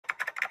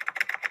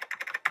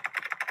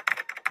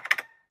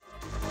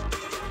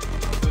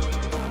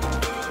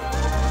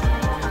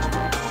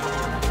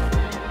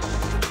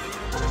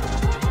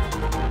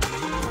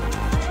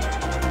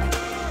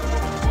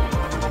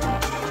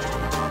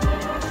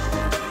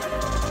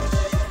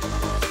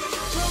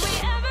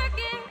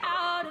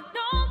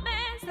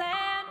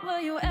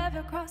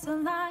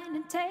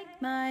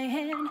my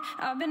hand.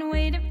 I've been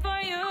waiting for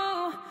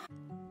you.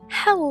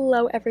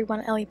 Hello everyone,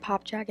 Ellie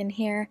Popdragon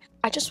here.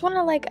 I just want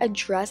to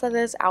address that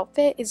this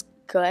outfit is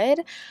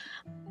good,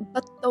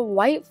 but the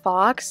white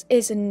fox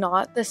is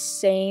not the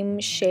same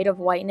shade of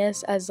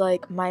whiteness as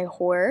my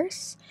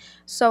horse,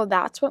 so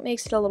that's what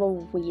makes it a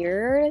little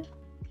weird,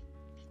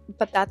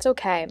 but that's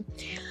okay.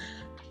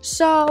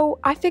 So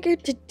I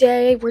figured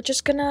today we're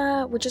just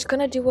gonna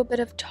do a bit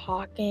of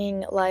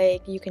talking.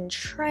 You can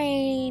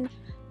train,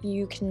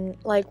 you can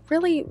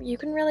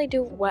really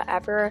do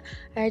whatever.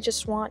 I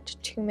just want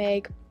to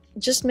make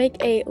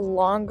a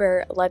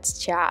longer let's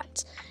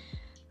chat.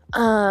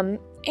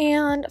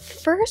 And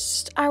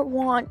first I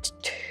want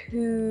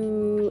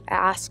to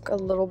ask a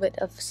little bit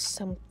of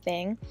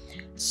something.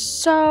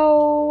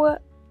 So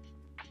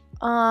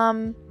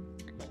I'm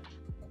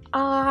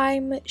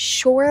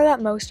sure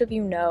that most of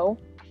you know,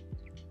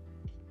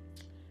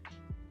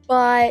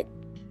 but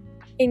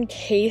in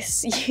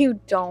case you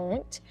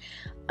don't,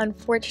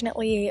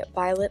 unfortunately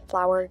Violet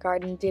Flower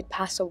Garden did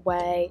pass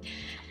away,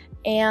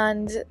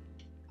 and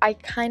I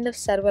kind of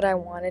said what I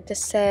wanted to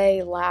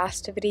say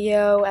last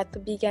video at the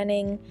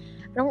beginning.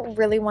 I don't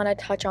really want to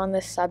touch on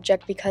this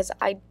subject because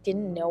I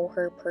didn't know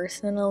her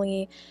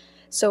personally,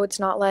 so it's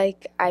not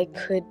like I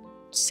could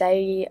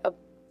say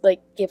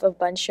give a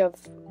bunch of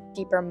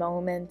deeper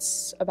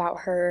moments about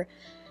her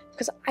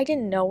because I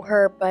didn't know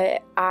her,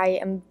 but I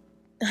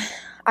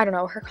don't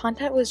know, her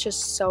content was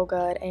just so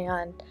good,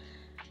 and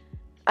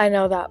I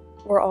know that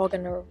we're all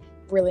gonna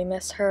really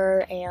miss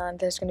her, and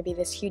there's going to be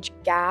this huge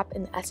gap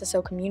in the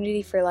SSO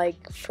community for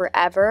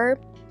forever,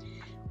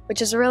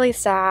 which is really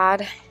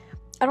sad.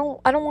 I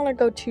don't want to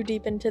go too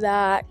deep into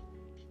that,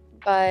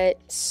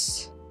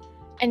 but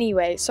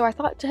anyway, so I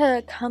thought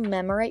to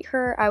commemorate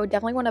her, I would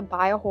definitely want to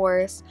buy a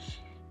horse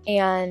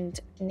and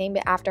name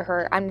it after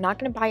her. I'm not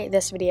going to buy it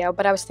this video,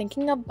 but I was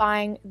thinking of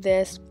buying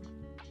this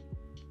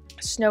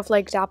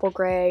Snowflake Dapple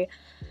Gray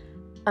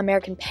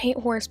American Paint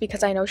horse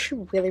because I know she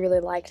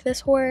really liked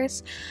this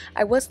horse.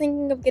 I was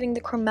thinking of getting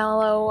the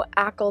Cremello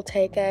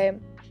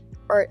Accolteque,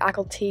 or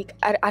Accolteque,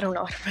 I don't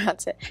know how to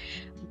pronounce it,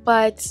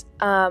 but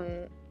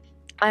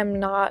I'm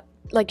not,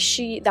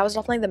 that was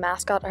definitely the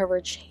mascot of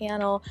her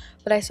channel,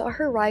 but I saw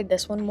her ride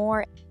this one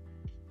more.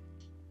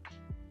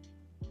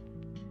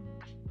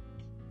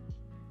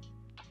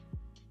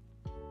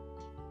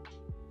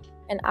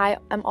 And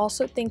I'm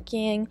also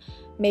thinking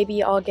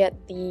maybe I'll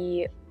get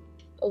the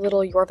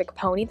little Jorvik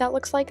pony that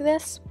looks like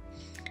this,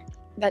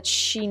 that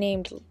she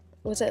named,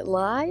 was it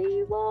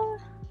Lila?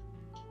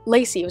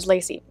 Lacey, it was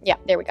Lacey. Yeah,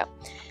 there we go.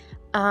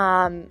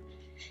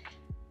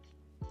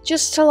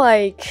 Just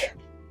to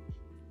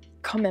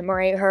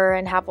commemorate her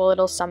and have a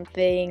little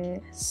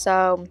something.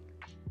 So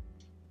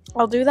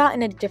I'll do that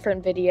in a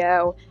different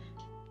video,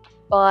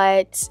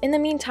 but in the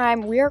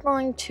meantime we are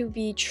going to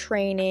be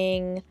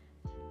training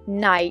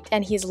Knight,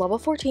 and he's level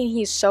 14.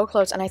 He's so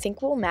close, and I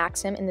think we'll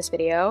max him in this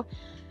video.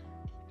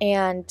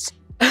 And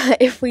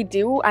if we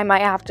do, I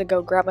might have to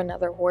go grab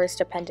another horse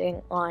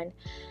depending on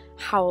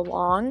how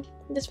long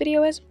this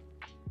video is.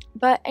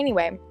 But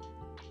anyway,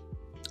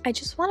 I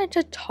just wanted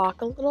to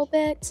talk a little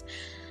bit.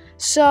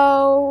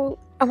 So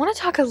I want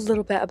to talk a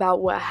little bit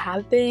about what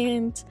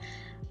happened.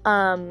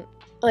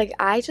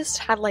 I just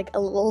had a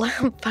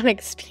little fun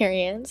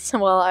experience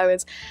while I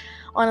was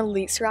on a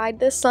Lease ride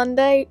this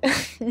Sunday.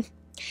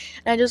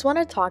 And I just want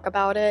to talk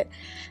about it.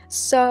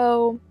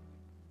 So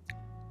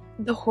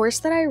the horse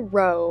that I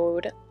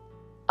rode,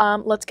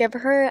 let's give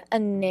her a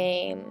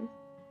name.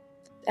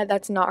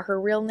 That's not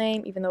her real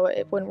name, even though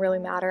it wouldn't really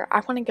matter.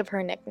 I want to give her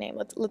a nickname.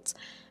 Let's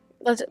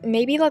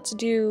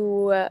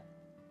do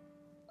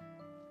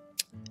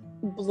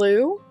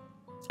Blue.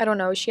 I don't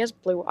know, she has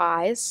blue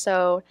eyes,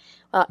 so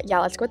yeah,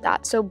 let's go with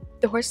that. So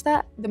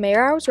the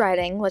mare I was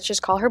riding, let's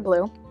just call her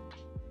Blue.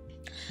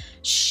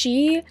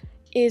 She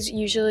is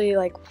usually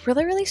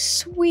really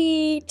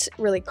sweet,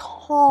 really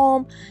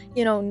calm,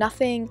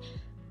 nothing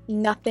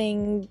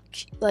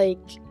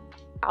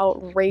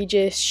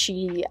outrageous.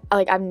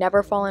 I've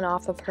never fallen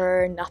off of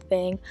her,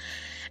 nothing.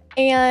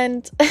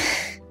 And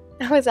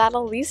I was at a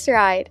Lease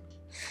ride.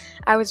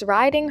 I was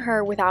riding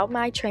her without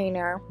my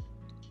trainer,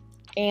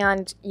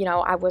 and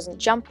I wasn't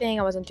jumping,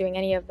 I wasn't doing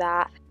any of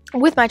that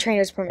with my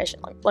trainer's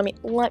permission.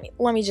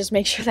 Let me just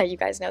make sure that you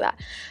guys know that.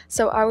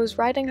 So I was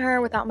riding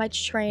her without my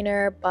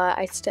trainer, but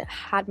I still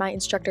had my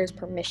instructor's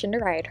permission to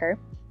ride her.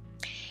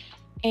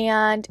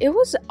 And it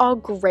was all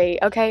great,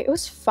 okay? It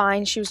was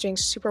fine. She was doing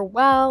super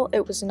well.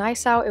 It was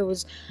nice out. It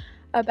was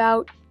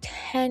about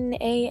 10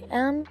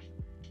 a.m.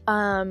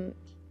 And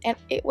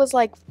it was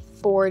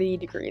 40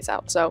 degrees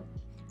out, so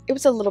it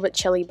was a little bit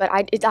chilly, but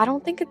I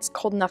don't think it's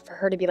cold enough for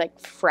her to be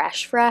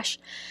fresh.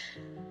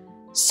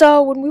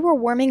 So when we were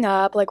warming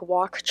up,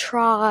 walk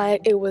trot,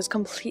 it was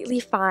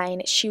completely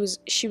fine. She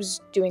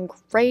was doing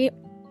great.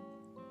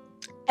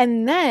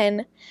 And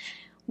then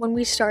when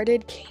we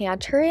started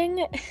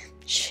cantering,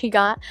 she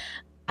got,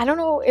 I don't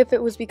know if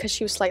it was because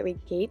she was slightly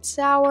gait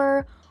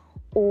sour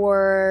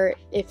or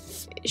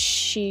if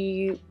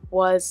she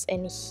was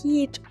in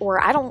heat,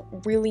 or I don't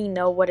really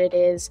know what it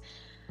is,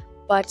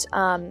 but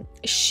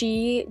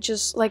she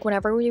just, like,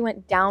 whenever we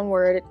went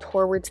downward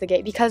towards the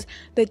gate, because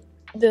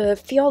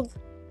the field,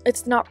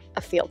 it's not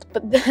a field,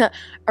 but the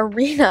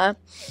arena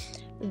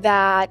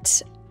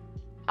that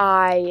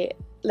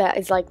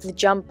is like the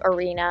jump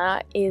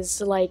arena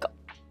is like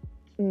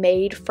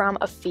made from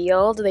a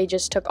field. They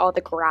just took all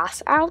the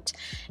grass out,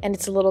 and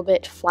it's a little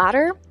bit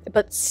flatter,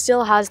 but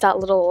still has that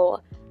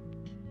little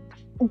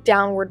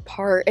downward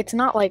part. It's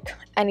not like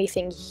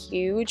anything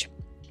huge,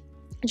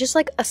 just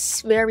like a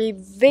very,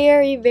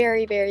 very,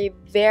 very, very,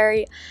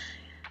 very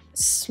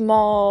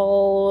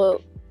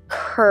small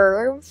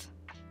curve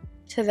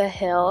to the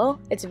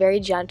hill. It's very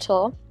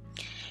gentle,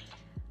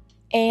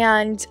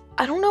 and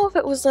I don't know if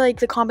it was like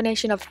the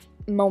combination of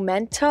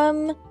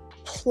momentum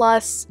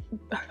plus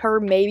her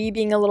maybe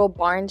being a little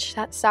barn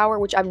sour,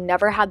 which I've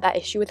never had that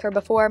issue with her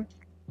before,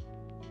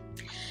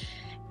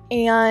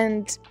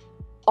 and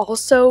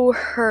also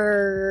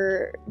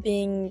her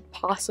being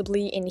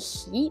possibly in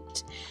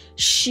heat.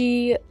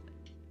 She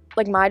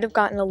like might have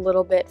gotten a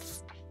little bit,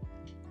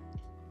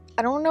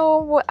 I don't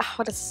know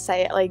how to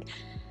say it, like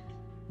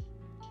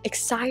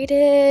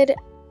excited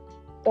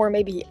or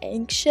maybe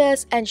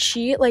anxious, and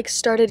she like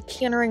started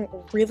cantering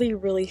really,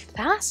 really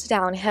fast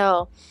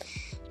downhill.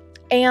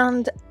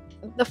 And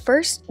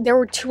there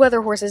were 2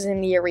 other horses in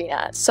the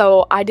arena,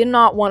 so I did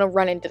not want to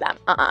run into them.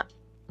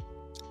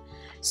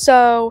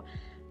 So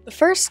the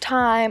first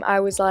time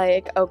I was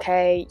like,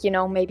 okay, you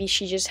know, maybe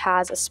she just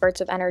has a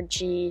spurt of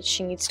energy,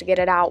 she needs to get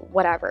it out,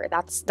 whatever.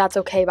 That's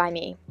okay by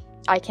me.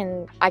 I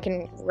can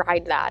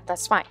ride that.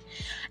 That's fine.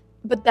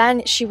 But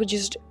then she would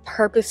just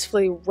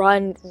purposefully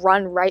run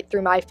right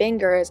through my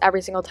fingers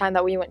every single time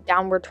that we went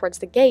downward towards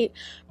the gate.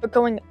 But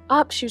going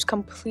up, she was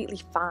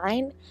completely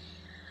fine.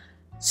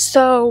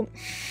 So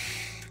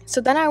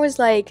then I was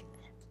like,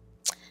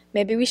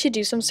 maybe we should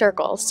do some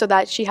circles so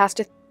that she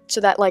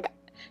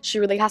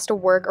really has to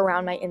work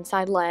around my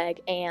inside leg,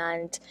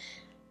 and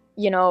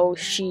you know,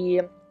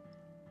 she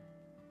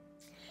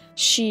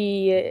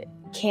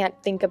can't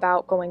think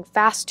about going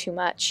fast too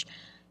much,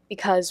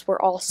 because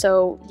we're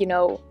also, you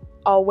know,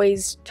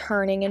 always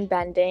turning and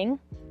bending,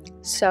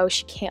 so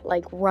she can't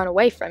like run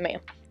away from me.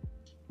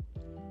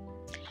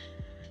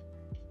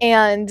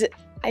 And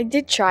I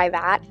did try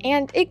that,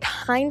 and it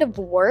kind of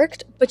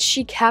worked, but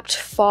she kept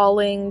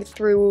falling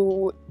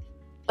through,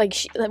 like,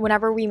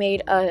 whenever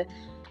we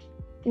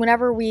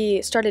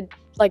started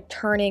like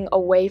turning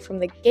away from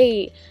the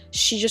gate,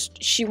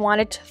 she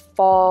wanted to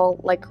fall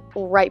like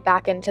right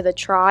back into the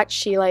trot.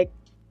 She like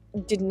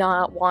did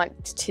not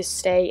want to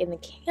stay in the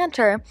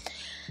canter.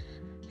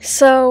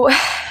 So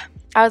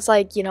I was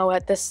like, you know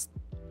what, this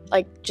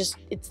like just,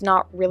 it's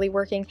not really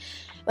working.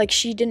 Like,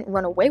 she didn't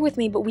run away with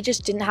me, but we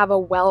just didn't have a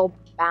well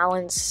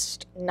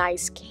balanced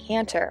nice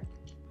canter.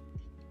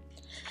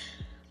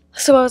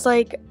 So I was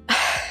like,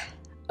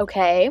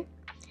 okay,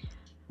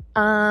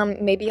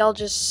 maybe I'll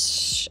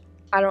just,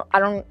 I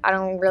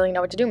don't really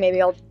know what to do.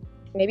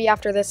 Maybe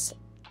after this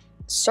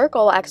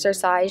circle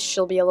exercise,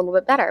 she'll be a little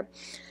bit better.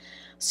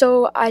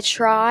 So I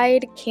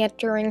tried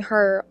cantering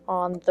her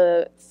on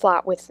the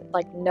flat with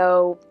like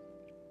no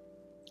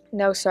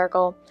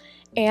circle,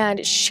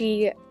 and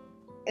she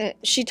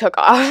took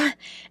off.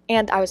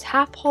 And I was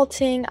half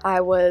halting.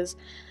 I was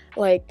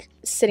like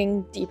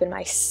sitting deep in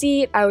my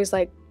seat. I was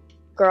like,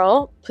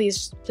 girl,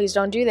 please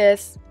don't do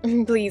this.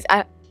 Please,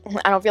 I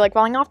don't feel like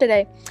falling off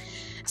today.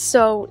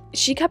 So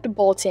she kept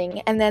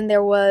bolting, and then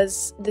there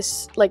was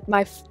this, like,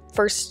 my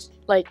first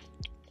like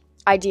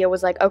idea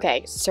was like,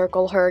 okay,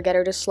 circle her, get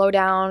her to slow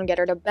down, get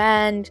her to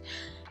bend,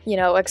 you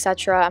know,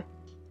 etc.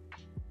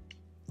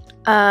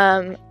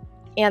 And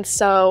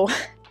so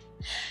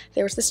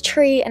there was this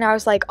tree, and I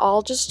was like,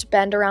 I'll just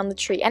bend around the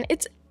tree. And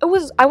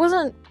I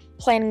wasn't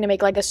planning to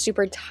make like a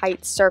super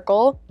tight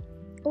circle.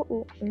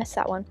 Oh, missed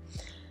that one.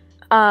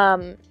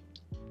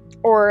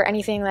 Or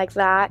anything like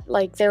that.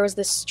 Like, there was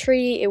this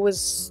tree, it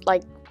was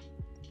like,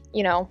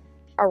 you know,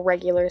 a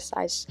regular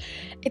size.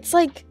 It's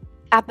like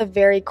at the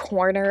very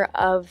corner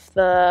of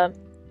the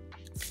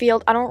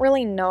field. I don't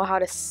really know how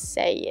to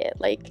say it.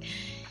 Like,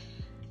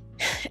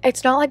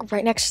 it's not like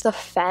right next to the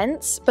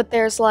fence, but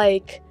there's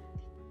like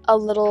a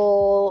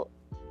little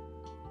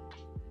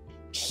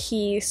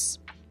piece.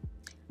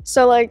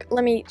 So like,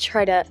 let me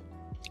try to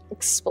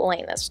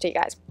explain this to you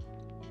guys.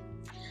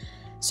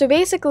 So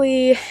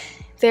basically,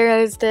 there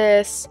is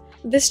this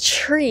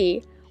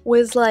tree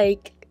was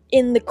like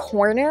in the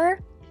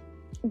corner,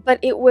 but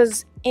it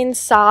was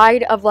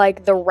inside of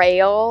like the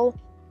rail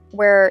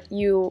where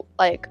you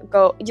like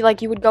go,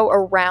 you would go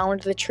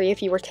around the tree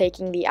if you were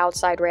taking the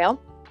outside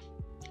rail,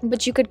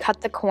 but you could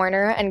cut the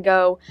corner and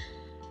go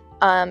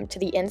to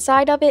the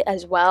inside of it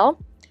as well.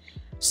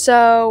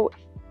 So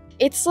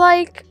it's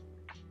like,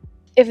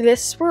 if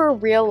this were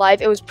real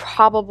life, it was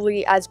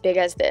probably as big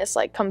as this,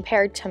 like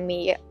compared to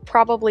me,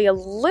 probably a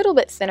little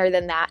bit thinner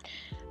than that,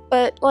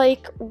 but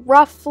like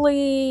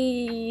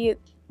roughly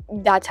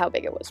that's how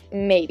big it was.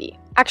 Maybe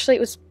actually it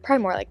was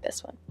probably more like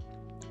this one.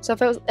 So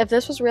if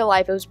this was real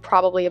life, it was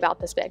probably about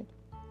this big.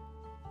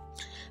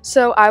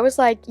 So I was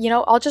like, you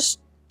know, I'll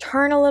just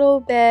turn a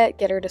little bit,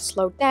 get her to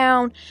slow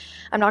down.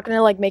 I'm not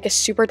gonna like make a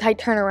super tight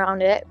turn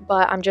around it,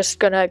 but I'm just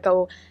gonna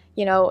go,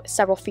 you know,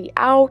 several feet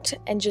out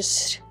and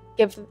just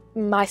give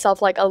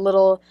myself like a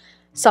little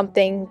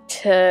something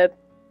to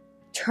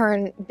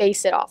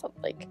base it off of,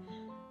 like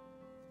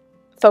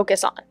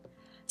focus on.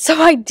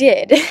 So I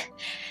did.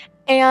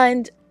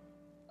 And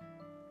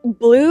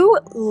Blue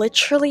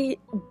literally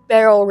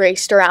barrel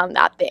raced around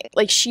that thing.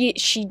 Like she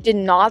did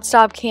not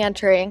stop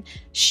cantering.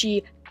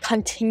 She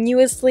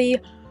continuously,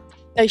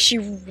 like, she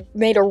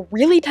made a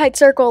really tight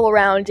circle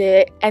around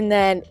it and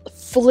then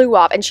flew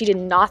up, and she did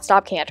not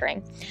stop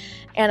cantering.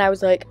 And I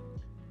was like,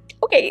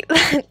 okay,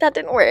 that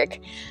didn't work.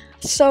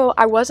 So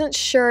I wasn't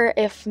sure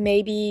if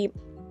maybe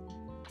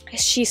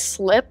she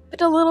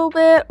slipped a little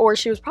bit, or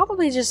she was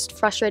probably just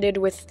frustrated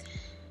with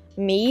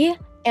me.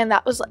 And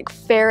that was like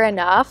fair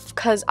enough,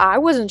 because I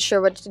wasn't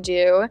sure what to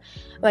do.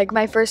 Like,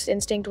 my first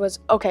instinct was,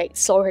 okay,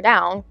 slow her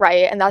down,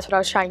 right? And that's what I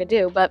was trying to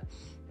do, but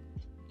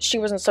she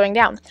wasn't slowing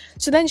down.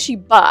 So then she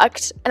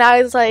bucked, and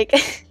I was like,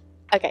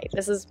 okay,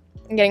 this is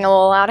getting a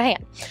little out of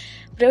hand.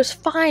 But it was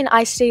fine,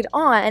 I stayed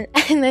on,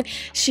 and then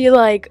she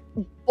like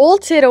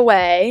bolted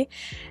away.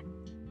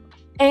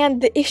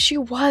 And the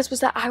issue was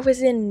that I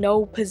was in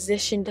no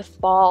position to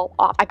fall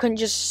off. I couldn't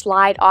just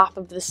slide off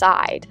of the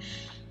side,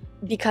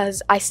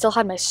 because I still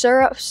had my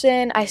stirrups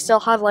in, I still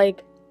had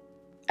like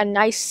a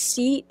nice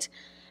seat,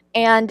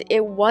 and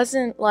it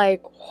wasn't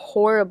like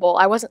horrible.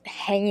 I wasn't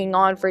hanging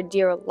on for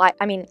dear life.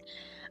 I mean,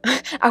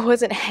 I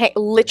wasn't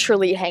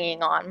literally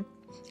hanging on.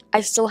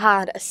 I still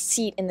had a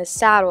seat in the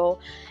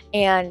saddle,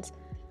 and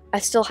I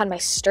still had my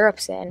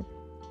stirrups in.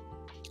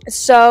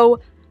 So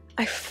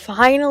I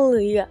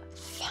finally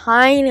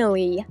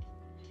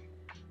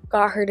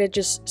got her to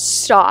just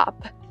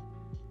stop.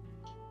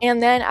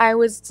 And then I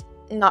was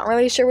not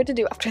really sure what to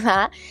do after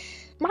that.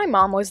 My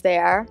mom was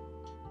there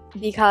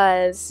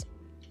because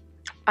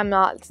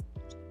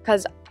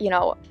you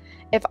know,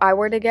 if I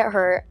were to get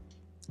hurt,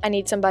 I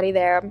need somebody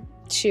there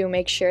to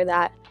make sure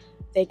that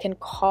they can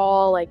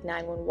call like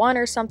 911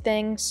 or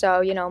something.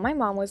 So, you know, my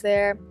mom was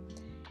there.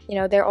 You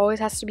know, there always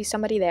has to be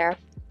somebody there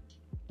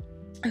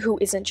who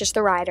isn't just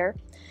the rider.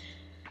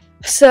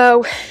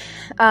 So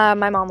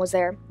my mom was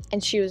there,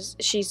 and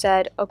she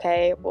said,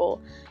 okay,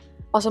 well,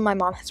 also my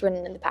mom has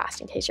ridden in the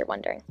past, in case you're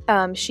wondering.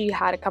 She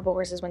had a couple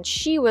horses when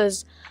she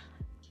was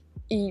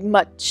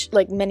much,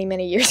 like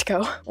many years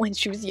ago, when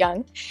she was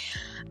young.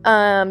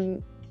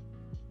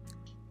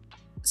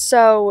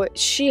 So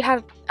she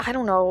had, I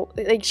don't know,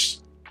 like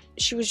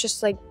she was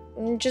just like,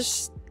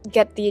 just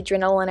get the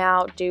adrenaline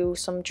out, do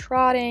some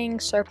trotting,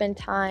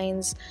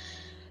 serpentines,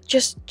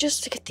 just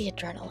to get the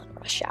adrenaline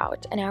rush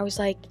out. And I was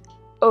like,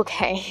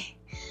 okay.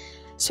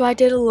 So I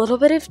did a little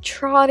bit of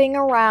trotting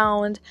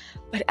around,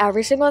 but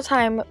every single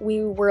time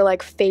we were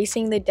like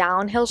facing the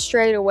downhill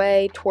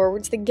straightaway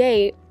towards the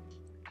gate,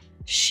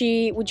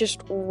 she would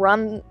just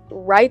run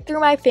right through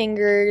my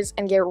fingers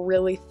and get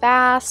really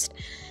fast.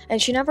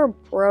 And she never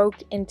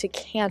broke into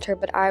canter,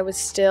 but I was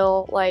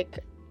still like,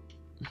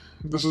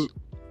 This is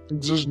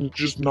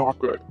just not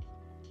good.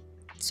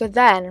 So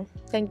then,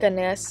 thank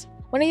goodness,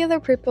 one of the other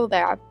people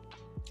there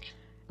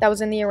that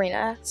was in the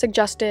arena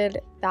suggested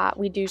that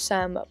we do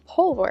some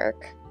pole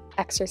work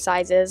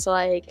exercises,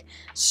 like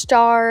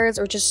stars,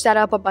 or just set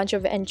up a bunch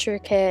of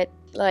intricate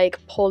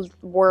like pole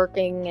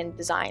working and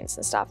designs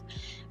and stuff.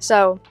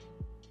 So,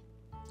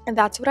 and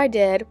that's what I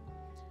did,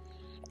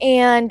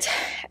 and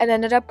it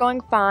ended up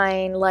going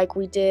fine. Like,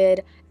 we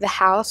did the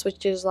house,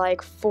 which is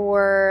like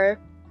four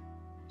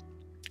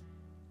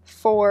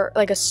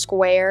like a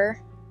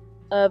square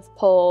of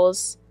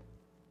poles,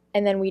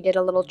 and then we did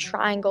a little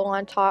triangle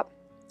on top.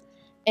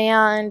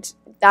 And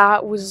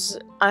that was,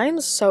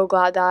 I'm so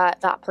glad that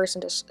that person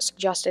just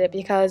suggested it,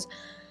 because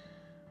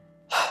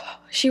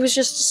she was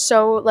just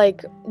so,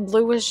 like,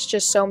 Blue was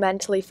just so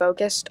mentally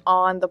focused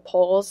on the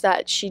poles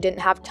that she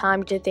didn't have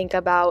time to think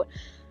about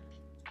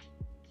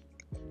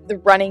the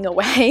running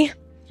away.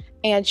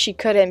 And she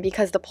couldn't,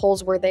 because the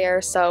poles were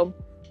there. So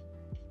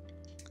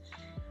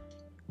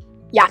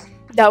yeah,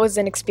 that was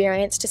an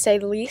experience, to say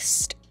the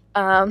least.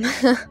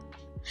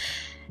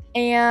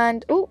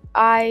 And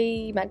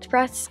I meant to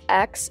press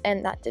X,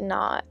 and that did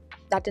not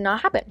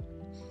happen.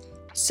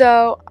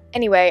 So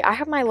anyway, I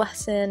have my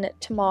lesson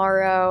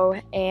tomorrow,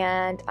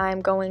 and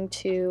I'm going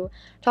to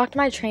talk to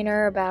my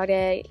trainer about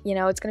it. You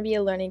know, it's going to be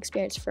a learning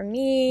experience for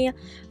me,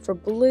 for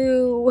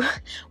Blue.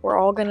 We're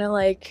all going to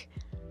like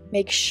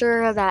make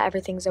sure that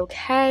everything's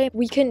okay.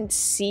 We couldn't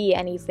see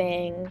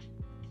anything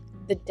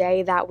the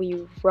day that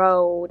we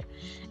rode,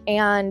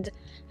 and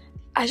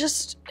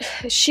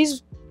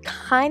she's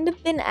kind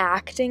of been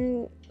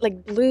acting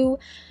like Blue.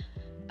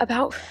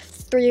 About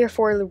 3 or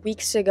 4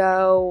 weeks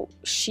ago,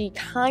 she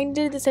kind of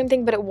did the same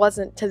thing, but it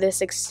wasn't to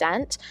this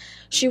extent.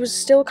 She was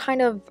still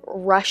kind of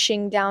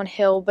rushing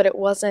downhill, but it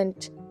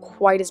wasn't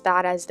quite as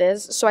bad as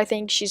this. So I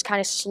think she's kind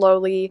of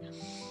slowly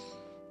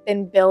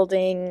been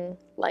building,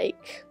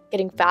 like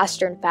getting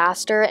faster and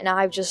faster, and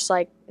I've just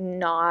like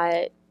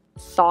not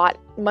thought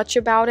much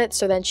about it.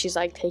 So then she's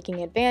like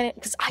taking advantage,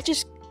 because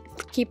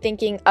keep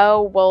thinking,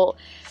 oh, well,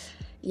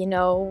 you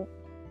know,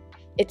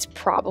 it's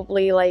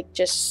probably like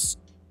just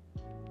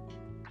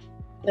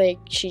like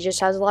she just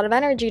has a lot of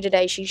energy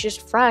today, she's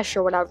just fresh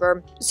or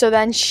whatever. So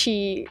then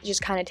she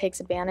just kind of takes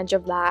advantage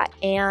of that.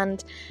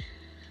 And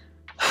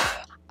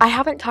I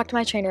haven't talked to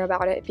my trainer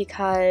about it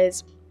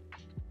because,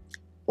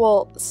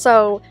 well,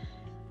 so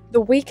the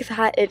week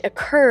that it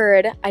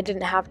occurred, I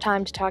didn't have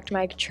time to talk to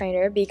my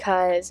trainer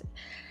because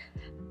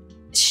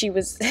she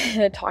was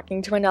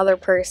talking to another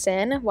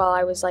person while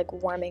I was like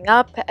warming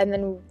up, and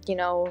then, you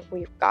know,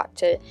 we got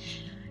to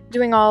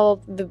doing all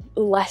the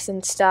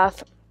lesson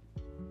stuff.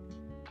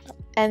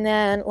 And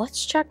then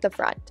let's check the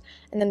front.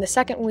 And then the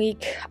second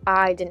week,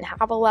 I didn't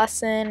have a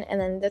lesson. And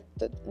then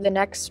the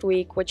next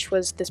week, which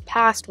was this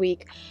past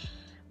week,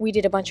 we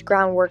did a bunch of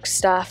groundwork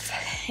stuff.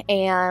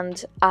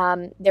 And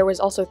there was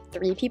also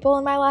 3 people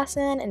in my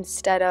lesson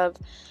instead of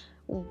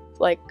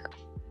like,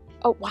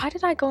 oh, why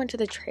did I go into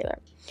the trailer?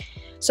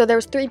 So there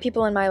was 3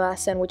 people in my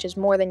lesson, which is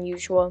more than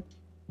usual.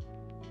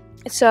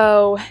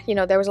 So, you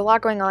know, there was a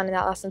lot going on in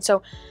that lesson.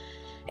 So,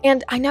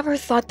 and I never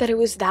thought that it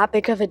was that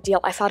big of a deal.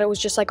 I thought it was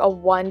just like a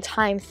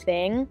one-time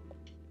thing,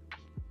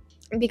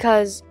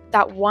 because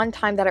that one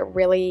time that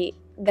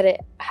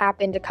it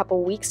happened a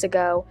couple weeks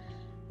ago,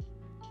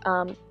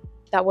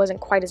 that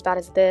wasn't quite as bad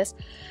as this.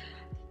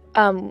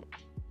 That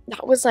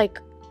was like,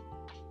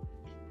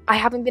 I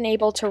haven't been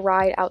able to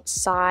ride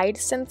outside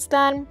since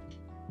then.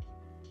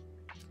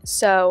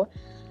 So,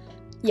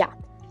 yeah,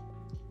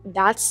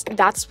 that's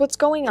what's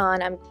going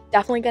on. I'm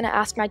definitely gonna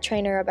ask my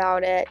trainer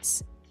about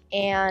it.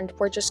 And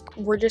we're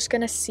just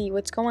gonna see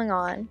what's going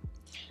on.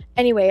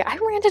 Anyway, I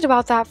ranted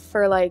about that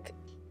for like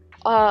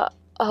a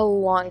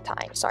long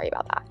time. Sorry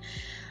about that.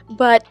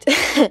 But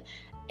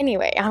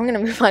anyway, I'm gonna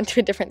move on to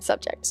a different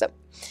subject. So,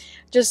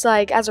 just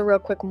like as a real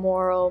quick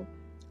moral,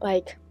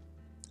 like,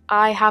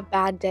 I have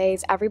bad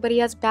days. Everybody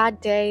has bad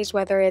days,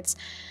 whether it's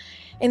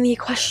in the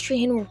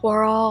equestrian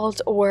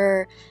world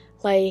or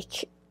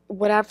like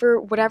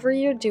whatever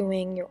you're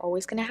doing. You're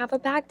always gonna have a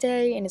bad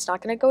day, and it's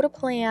not gonna go to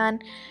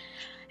plan.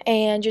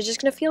 And you're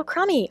just gonna feel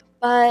crummy,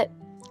 but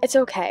it's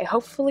okay.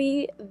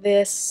 Hopefully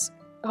this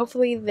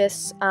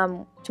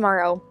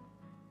tomorrow,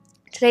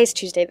 today's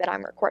Tuesday that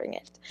I'm recording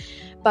it,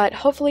 but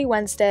hopefully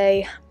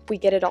Wednesday we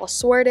get it all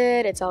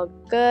sorted, it's all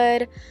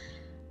good.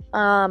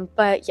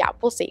 But yeah,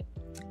 we'll see.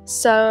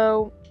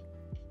 So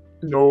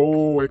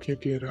No, I can't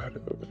get out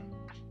of it.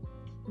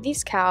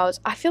 These cows,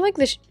 I feel like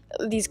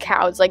these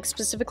cows, like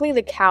specifically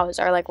the cows,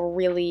 are like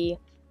really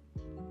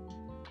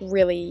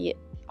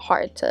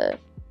hard to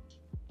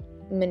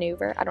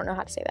maneuver. I don't know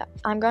how to say that.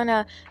 I'm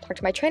gonna talk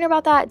to my trainer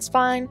about that. It's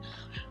fine.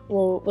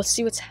 We'll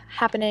see what's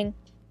happening.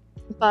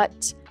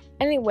 But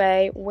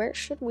anyway, where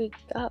should we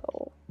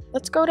go?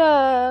 Let's go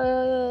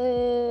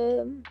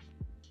to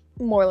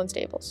Moreland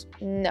Stables.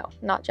 No,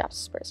 not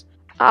Jasper's.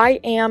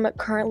 I am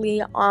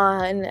currently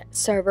on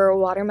server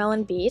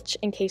Watermelon Beach,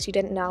 in case you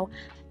didn't know,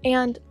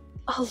 and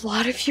a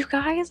lot of you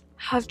guys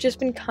have just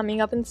been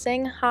coming up and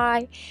saying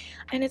hi,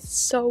 and it's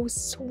so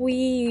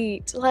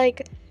sweet.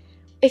 Like,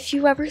 if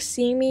you ever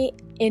see me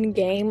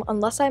in-game,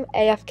 unless I'm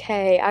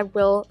AFK, I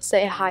will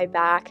say hi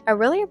back. I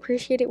really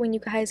appreciate it when you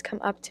guys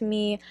come up to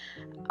me.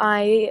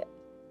 I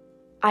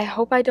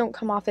hope I don't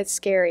come off as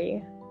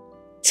scary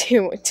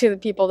to the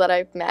people that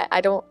I've met.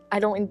 I don't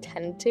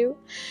intend to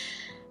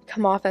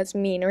come off as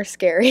mean or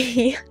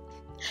scary.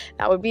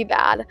 That would be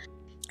bad.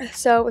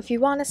 So if you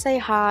want to say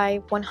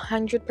hi,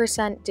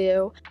 100%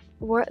 do.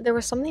 There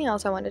was something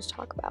else I wanted to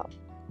talk about.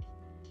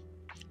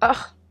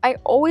 Ugh. I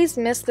always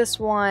miss this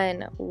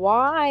one.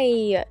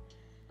 Why?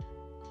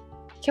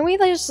 Can we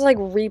just like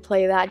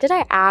replay that? Did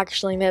I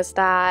actually miss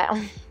that?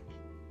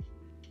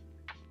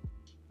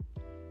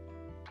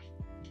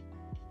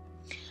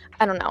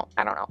 I don't know.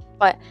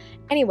 But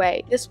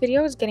anyway, this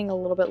video is getting a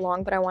little bit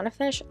long, but I want to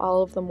finish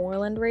all of the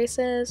Moreland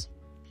races.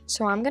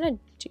 So I'm gonna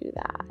do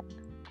that.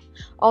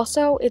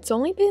 Also, it's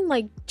only been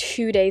like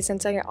 2 days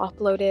since I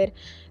uploaded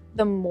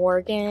the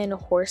Morgan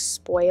horse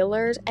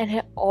spoilers, and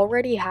it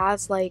already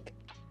has like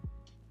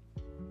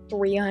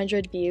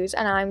 300 views,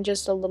 and I'm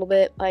just a little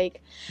bit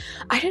like,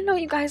 I didn't know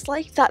you guys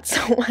liked that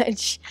so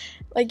much.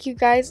 Like, you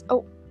guys,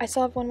 oh, I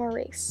still have one more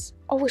race.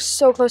 Oh, we're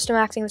so close to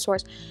maxing this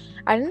horse.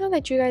 I didn't know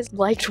that you guys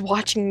liked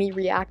watching me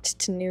react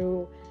to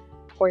new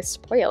horse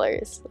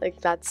spoilers. Like,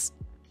 that's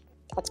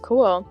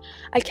cool.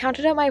 I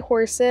counted up my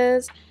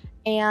horses,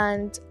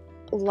 and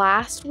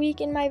last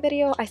week in my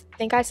video, I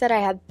think I said I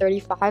had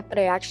 35, but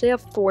I actually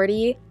have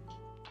 40.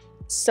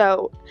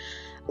 So,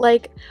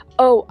 like,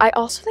 oh, I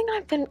also think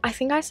I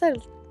think I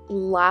said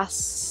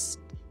last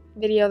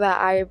video that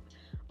I've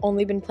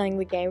only been playing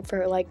the game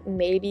for like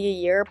maybe a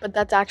year, but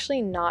that's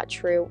actually not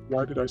true.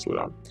 Why did I slow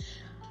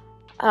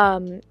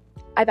down?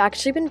 I've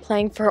actually been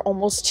playing for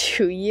almost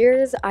 2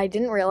 years. I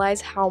didn't realize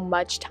how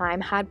much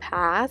time had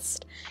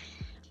passed.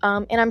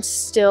 And I'm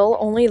still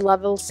only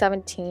level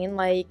 17.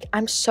 Like,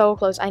 I'm so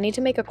close. I need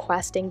to make a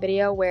questing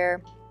video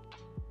where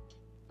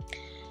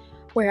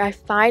I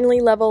finally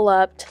level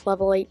up to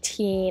level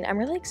 18. I'm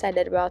really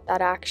excited about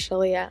that,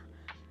 actually.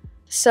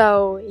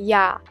 So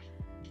yeah,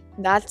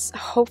 That's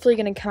hopefully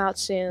gonna come out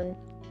soon.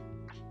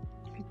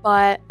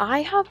 But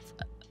I have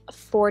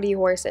 40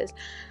 horses.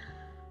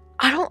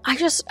 I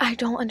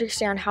don't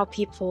understand how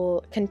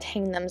people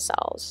contain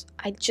themselves.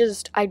 I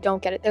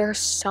don't get it. There are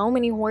so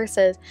many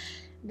horses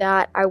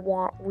that I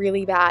want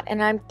really bad,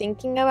 and I'm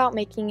thinking about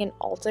making an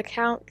alt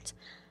account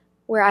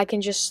where I can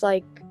just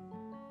like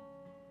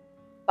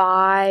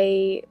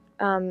buy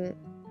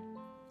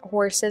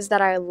horses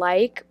that I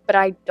like, but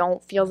I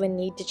don't feel the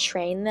need to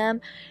train them,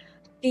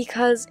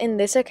 because in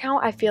this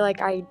account I feel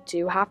like I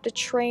do have to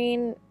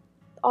train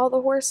all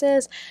the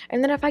horses.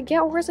 And then if I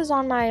get horses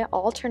on my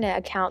alternate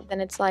account, then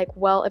it's like,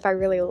 well, if I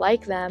really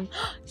like them,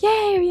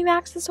 yay, we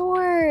maxed this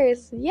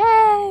horse,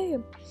 yay.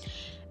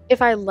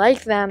 If I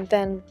like them,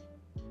 then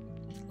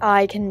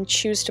I can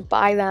choose to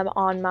buy them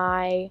on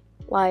my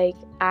like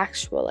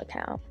actual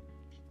account,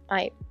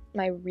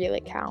 my real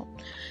account.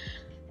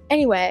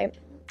 Anyway,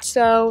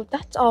 so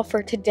that's all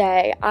for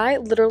today. I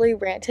literally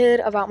ranted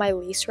about my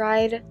lease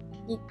ride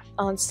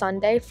on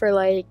Sunday for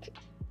like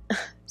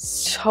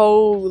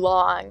so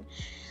long.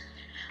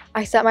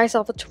 I set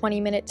myself a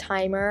 20-minute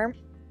timer.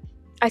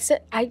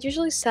 I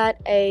usually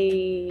set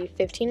a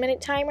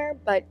 15-minute timer,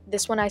 but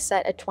this one I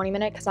set a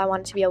 20-minute because I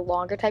want it to be a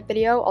longer type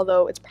video,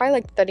 although it's probably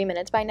like 30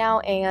 minutes by now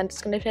and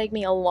it's going to take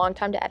me a long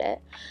time to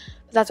edit,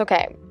 but that's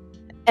okay.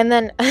 And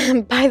then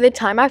by the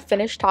time I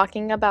finished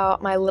talking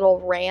about my little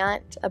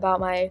rant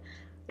about my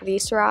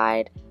lease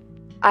ride,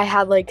 I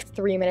had like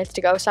 3 minutes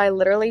to go, so I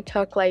literally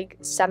took like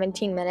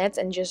 17 minutes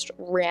and just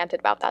ranted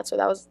about that, so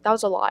that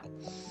was a lot.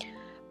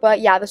 But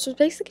yeah, this was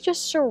basically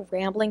just a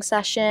rambling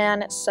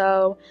session,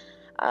 so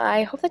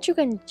I hope that you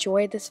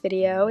enjoyed this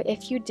video.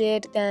 If you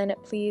did, then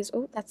please,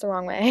 oh, that's the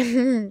wrong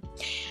way.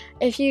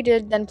 If you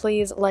did, then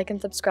please like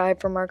and subscribe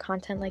for more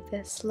content like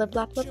this. Live,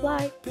 laugh, live,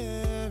 life.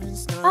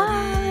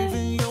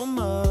 Bye.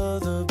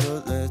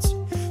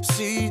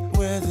 See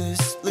where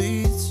this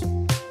leads.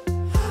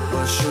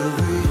 What should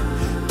we